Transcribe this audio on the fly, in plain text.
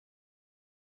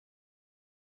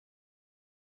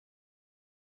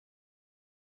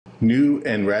New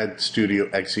in Rad Studio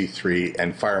XE3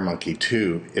 and FireMonkey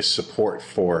 2 is support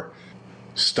for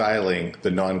styling the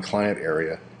non-client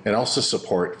area, and also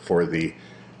support for the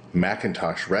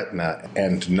Macintosh Retina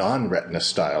and non-Retina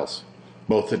styles,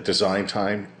 both at design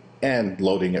time and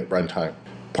loading at runtime.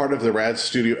 Part of the Rad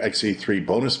Studio XE3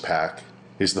 bonus pack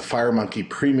is the FireMonkey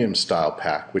Premium Style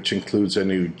Pack, which includes a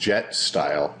new Jet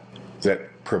style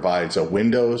that provides a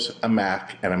Windows, a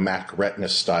Mac, and a Mac Retina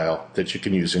style that you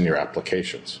can use in your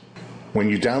applications. When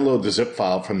you download the zip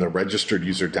file from the registered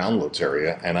user downloads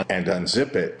area and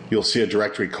unzip it, you'll see a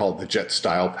directory called the Jet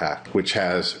Style Pack, which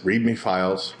has README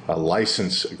files,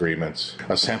 license agreements,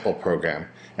 a sample program,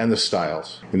 and the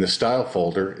styles. In the style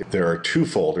folder, there are two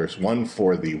folders, one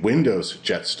for the Windows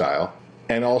Jet style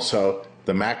and also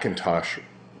the Macintosh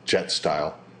Jet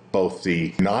style, both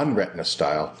the non-Retina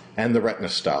style and the Retina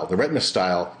style. The Retina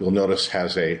style, you'll notice,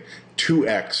 has a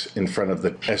 2X in front of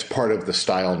as part of the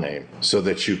style name, so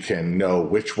that you can know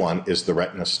which one is the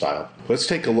Retina style. Let's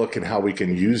take a look at how we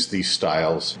can use these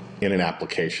styles in an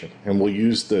application. And we'll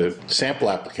use the sample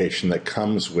application that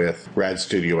comes with Rad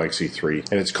Studio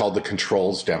XE3, and it's called the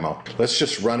Controls Demo. Let's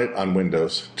just run it on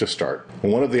Windows to start.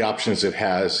 And one of the options it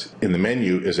has in the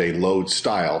menu is a Load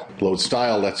Style. Load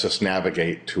Style lets us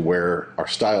navigate to where our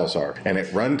styles are, and at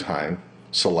runtime,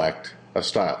 select a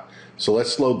style. So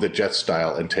let's load the Jet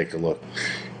style and take a look.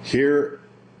 Here,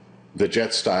 the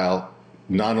Jet style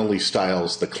not only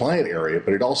styles the client area,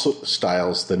 but it also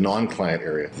styles the non-client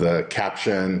area. The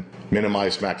caption,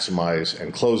 minimize, maximize,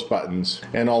 and close buttons,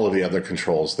 and all of the other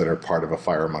controls that are part of a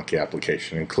FireMonkey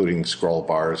application, including scroll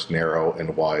bars, narrow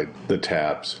and wide, the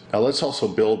tabs. Now let's also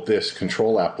build this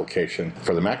control application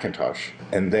for the Macintosh,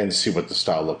 and then see what the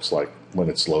style looks like when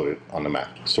it's loaded on the Mac.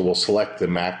 So we'll select the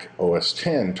Mac OS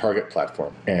X target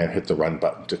platform and hit the Run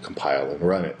button to compile and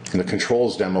run it. And the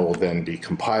controls demo will then be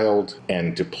compiled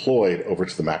and deployed over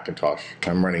to the Macintosh.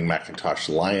 I'm running Macintosh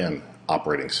Lion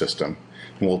operating system,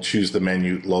 and we'll choose the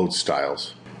menu Load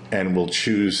Styles. And we'll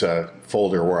choose a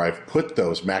folder where I've put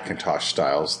those Macintosh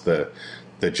styles, the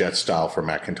Jet style for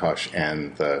Macintosh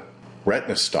and the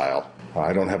Retina style.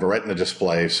 I don't have a Retina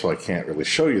display, so I can't really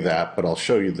show you that, but I'll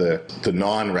show you the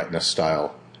non-Retina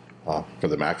style for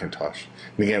the Macintosh.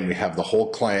 And again, we have the whole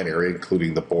client area,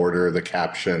 including the border, the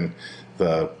caption,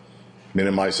 the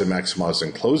minimize and maximize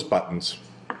and close buttons,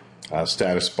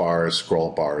 status bars,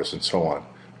 scroll bars, and so on,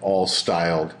 all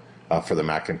styled for the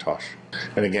Macintosh.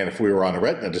 And again, if we were on a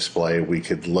Retina display, we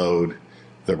could load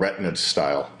the Retina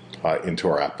style into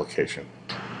our application.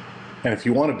 And if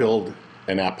you want to build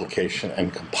an application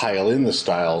and compile in the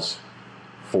styles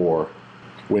for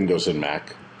Windows and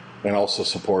Mac, and also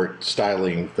support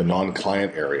styling the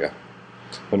non-client area,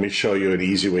 let me show you an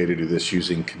easy way to do this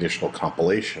using conditional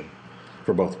compilation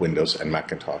for both Windows and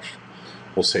Macintosh.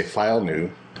 We'll say File New,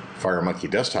 FireMonkey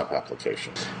Desktop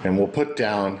Application, and we'll put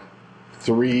down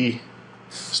 3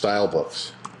 style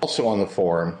books. Also on the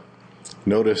forum,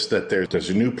 notice that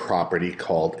there's a new property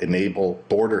called Enable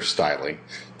Border Styling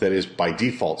that is by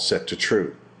default set to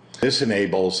true. This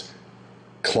enables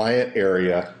client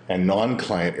area and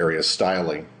non-client area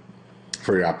styling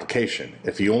for your application.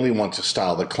 If you only want to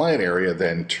style the client area,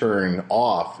 then turn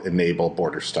off Enable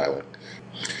Border Styling.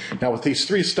 Now with these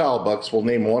 3 style books, we'll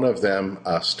name one of them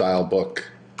Style Book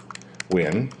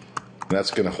Win, and that's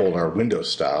going to hold our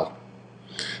Windows style.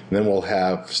 And then we'll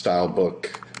have Style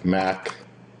Book Mac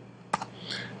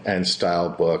and Style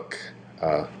Book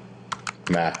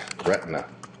Mac Retina.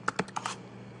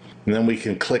 And then we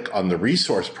can click on the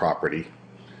resource property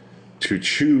to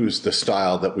choose the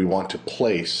style that we want to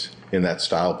place in that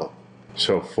style book.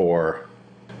 So for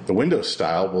the Windows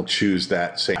style, we'll choose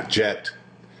that same Jet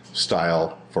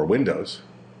style for Windows.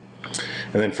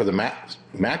 And then for the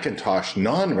Macintosh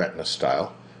non-Retina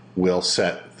style, we'll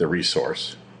set the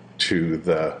resource to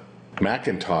the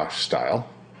Macintosh style.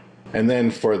 And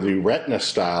then for the Retina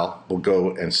style, we'll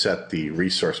go and set the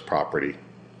resource property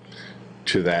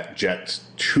to that Jet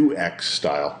 2X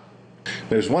style.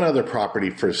 There's one other property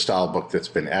for a style book that's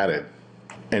been added.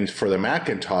 And for the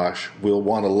Macintosh, we'll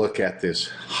want to look at this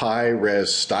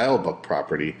high-res style book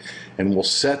property, and we'll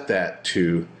set that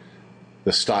to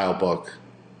the style book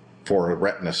for a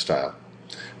Retina style.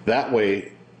 That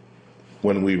way,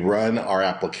 when we run our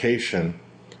application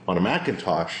on a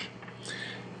Macintosh,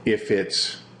 if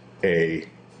it's a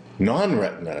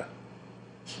non-Retina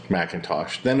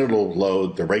Macintosh, then it'll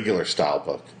load the regular style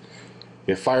book.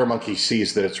 If FireMonkey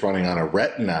sees that it's running on a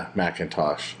Retina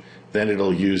Macintosh, then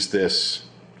it'll use this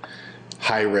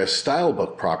high-res style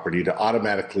book property to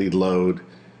automatically load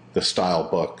the style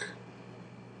book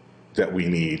that we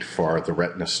need for the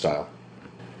Retina style.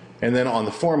 And then on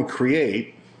the form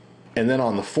create, And then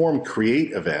on the form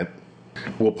create event,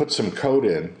 we'll put some code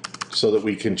in so that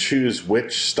we can choose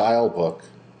which style book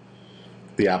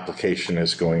the application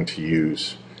is going to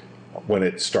use when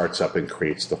it starts up and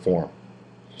creates the form.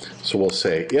 So we'll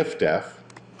say if def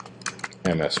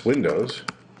MS Windows,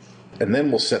 and then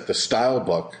we'll set the style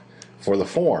book for the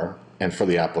form and for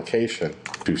the application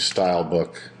to style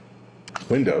book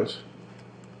Windows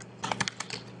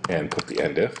and put the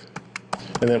end if.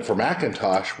 And then for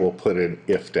Macintosh, we'll put in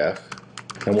if def,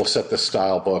 and we'll set the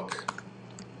style book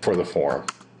for the form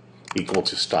equal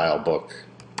to style book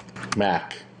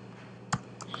Mac,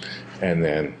 and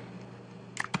then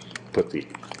put the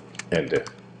end if.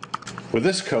 With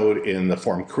this code in the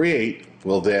form create,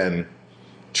 we'll then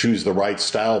choose the right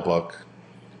style book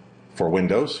for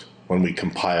Windows when we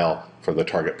compile for the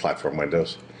target platform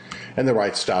Windows, and the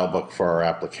right style book for our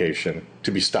application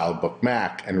to be style book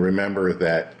Mac. And remember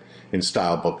that in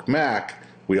style book Mac,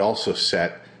 we also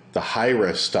set the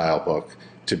high-res style book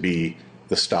to be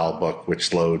the style book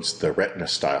which loads the Retina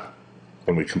style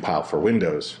when we compile for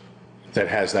Windows, that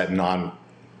has that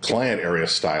non-client area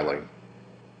styling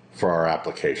for our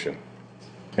application.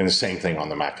 And the same thing on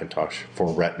the Macintosh for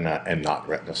Retina and not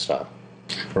Retina style.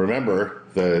 Remember,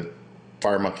 the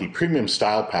FireMonkey Premium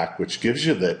Style Pack, which gives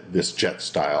you this jet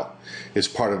style, is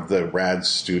part of the Rad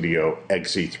Studio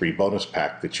XZ3 bonus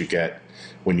pack that you get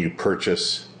when you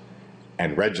purchase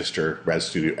and register Rad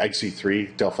Studio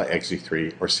XZ3, Delphi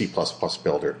XZ3, or C++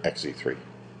 Builder XZ3.